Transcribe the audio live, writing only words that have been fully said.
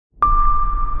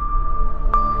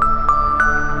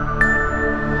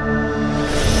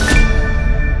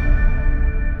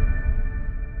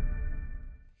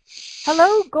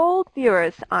Hello, Gold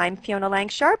viewers. I'm Fiona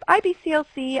Langsharp,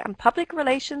 IBCLC and Public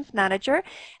Relations Manager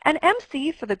and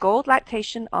MC for the Gold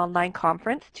Lactation Online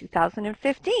Conference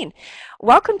 2015.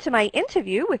 Welcome to my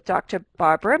interview with Dr.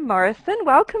 Barbara Morrison.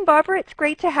 Welcome, Barbara. It's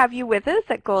great to have you with us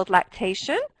at Gold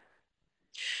Lactation.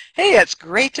 Hey, it's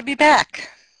great to be back.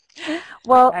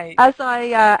 Well,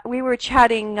 as we were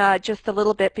chatting just a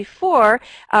little bit before,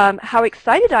 how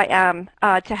excited I am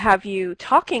to have you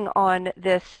talking on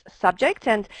this subject.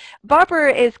 And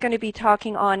Barbara is going to be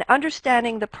talking on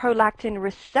understanding the prolactin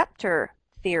receptor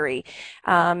theory.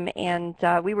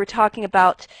 We were talking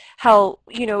about how,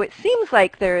 it seems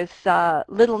like there's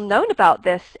little known about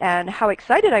this, and how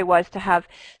excited I was to have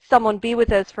someone be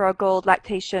with us for our Gold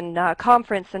Lactation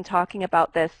conference and talking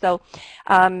about this. So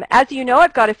as you know,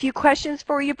 I've got a few questions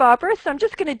for you, Barbara, so I'm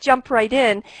just going to jump right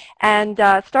in and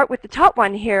start with the top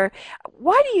one here.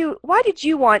 Why did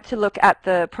you want to look at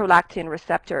the prolactin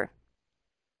receptor?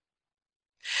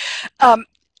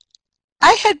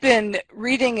 I had been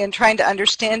reading and trying to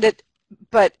understand it,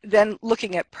 but then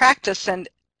looking at practice, and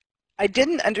I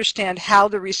didn't understand how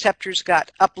the receptors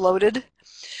got uploaded.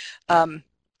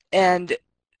 And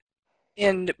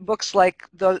in books like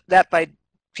that by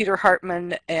Peter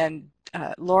Hartman and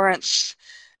Lawrence,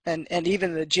 and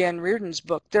even the Jan Reardon's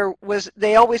book,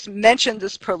 they always mentioned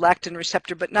this prolactin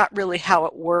receptor, but not really how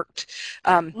it worked.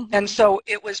 And so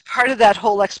it was part of that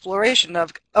whole exploration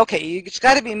of, okay, it's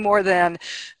got to be more than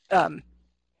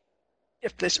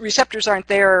if the receptors aren't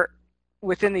there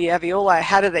within the alveoli,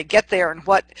 how do they get there, and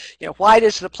why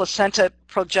is the placenta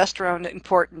progesterone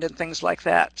important, and things like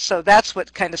that. So that's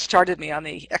what kind of started me on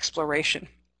the exploration.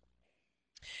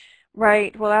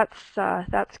 Right. Well,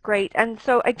 that's great. And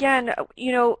so again,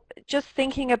 just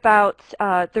thinking about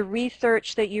the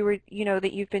research that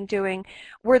that you've been doing,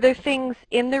 were there things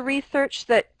in the research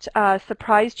that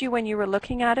surprised you when you were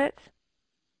looking at it?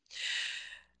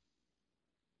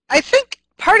 I think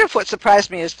part of what surprised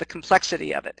me is the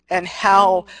complexity of it, and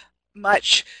how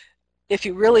much, if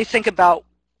you really think about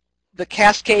the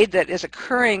cascade that is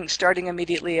occurring starting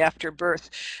immediately after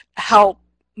birth, how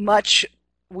much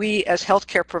we as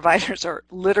healthcare providers are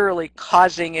literally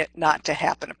causing it not to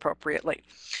happen appropriately.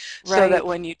 Right. So that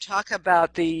when you talk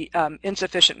about the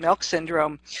insufficient milk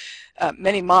syndrome,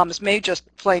 many moms may just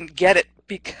plain get it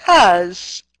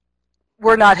because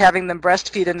we're not having them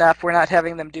breastfeed enough, we're not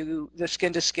having them do the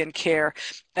skin-to-skin care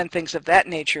and things of that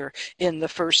nature in the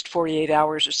first 48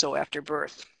 hours or so after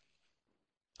birth.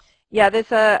 Yeah,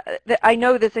 I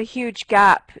know there's a huge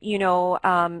gap,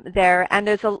 there, and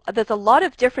there's a lot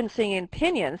of differencing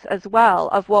opinions as well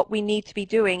of what we need to be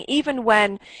doing, even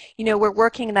when, we're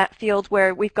working in that field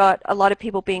where we've got a lot of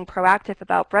people being proactive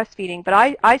about breastfeeding.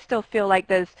 But I still feel like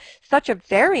there's such a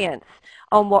variance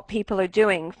on what people are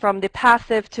doing, from the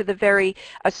passive to the very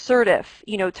assertive,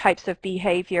 types of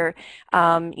behavior,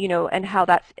 and how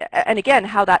that's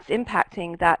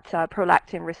impacting that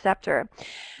prolactin receptor.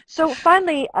 So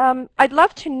finally, I'd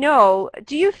love to know,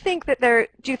 do you think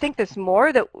there's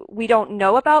more that we don't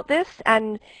know about this?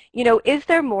 And, is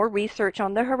there more research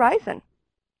on the horizon?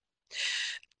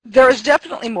 There is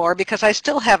definitely more, because I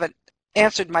still haven't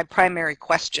answered my primary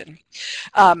question,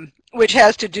 which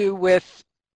has to do with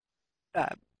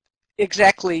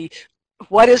exactly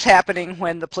what is happening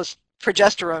when the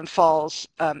progesterone falls.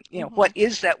 What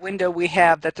is that window we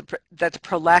have that the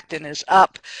prolactin is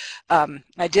up?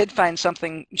 I did find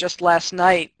something just last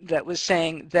night that was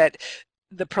saying that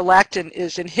the prolactin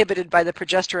is inhibited by the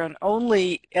progesterone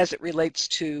only as it relates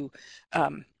to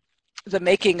the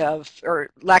making of, or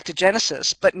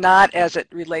lactogenesis, but not as it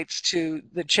relates to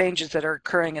the changes that are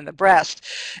occurring in the breast.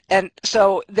 And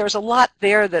so there's a lot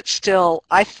there that still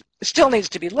needs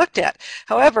to be looked at.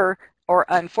 However, or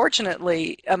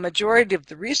unfortunately, a majority of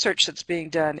the research that's being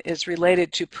done is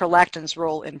related to prolactin's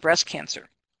role in breast cancer.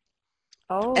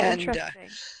 Oh, interesting.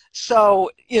 So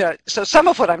some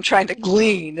of what I'm trying to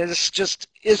glean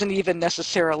isn't even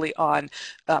necessarily on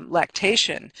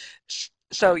lactation.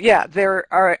 So yeah, there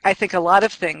are, I think, a lot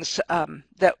of things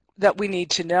that we need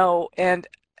to know and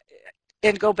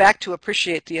go back to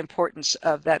appreciate the importance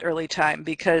of that early time,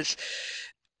 because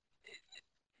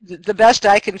the best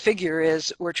I can figure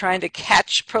is we're trying to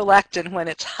catch prolactin when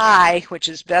it's high, which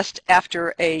is best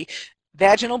after a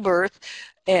vaginal birth,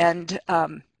 and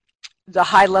the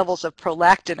high levels of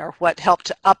prolactin are what help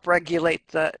to upregulate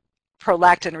the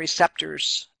prolactin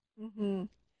receptors. And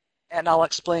I'll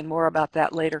explain more about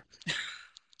that later.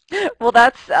 Well,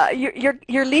 that's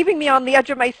you're leaving me on the edge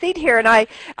of my seat here, and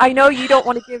I know you don't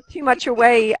want to give too much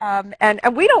away, and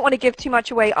we don't want to give too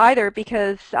much away either,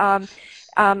 because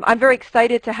I'm very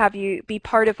excited to have you be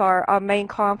part of our main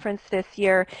conference this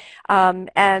year.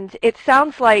 And it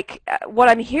sounds like what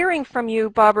I'm hearing from you,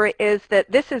 Barbara, is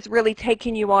that this is really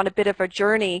taking you on a bit of a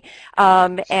journey,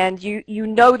 and you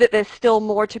know that there's still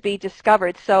more to be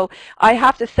discovered. So I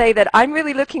have to say that I'm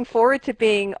really looking forward to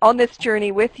being on this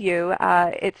journey with you.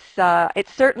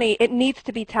 It's certainly, it needs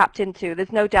to be tapped into.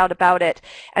 There's no doubt about it.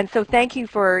 And so thank you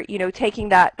for, taking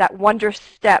that wondrous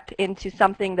step into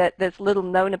something that there's little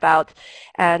known about.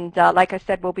 And like I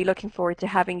said, we'll be looking forward to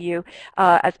having you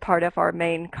as part of our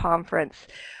main conference.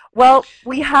 Well,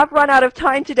 we have run out of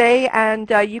time today, and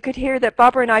you could hear that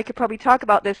Barbara and I could probably talk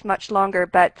about this much longer,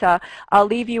 but I'll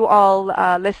leave you all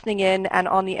listening in and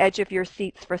on the edge of your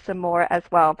seats for some more as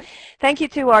well. Thank you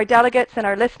to our delegates and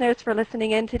our listeners for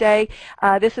listening in today.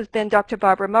 This has been Dr.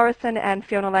 Barbara Morrison and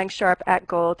Fiona Langsharp at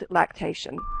Gold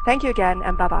Lactation. Thank you again,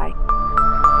 and bye-bye.